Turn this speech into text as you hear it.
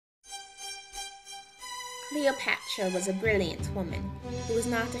Cleopatra was a brilliant woman who was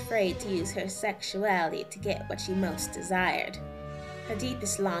not afraid to use her sexuality to get what she most desired. Her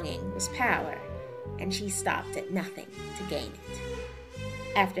deepest longing was power, and she stopped at nothing to gain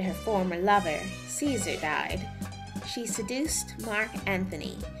it. After her former lover, Caesar, died, she seduced Marc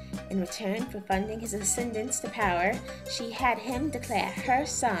Antony. In return for funding his ascendance to power, she had him declare her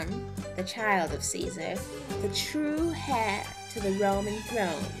son, the child of Caesar, the true heir to the Roman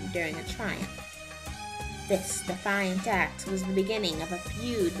throne during a triumph. This defiant act was the beginning of a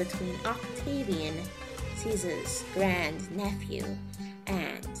feud between Octavian, Caesar's grand-nephew,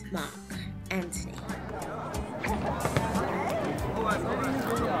 and Marc Antony.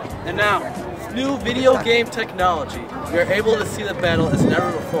 And now, with new video game technology, we are able to see the battle as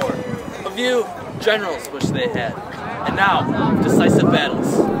never before. A few generals wish they had, and now, decisive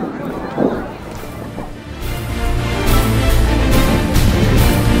battles.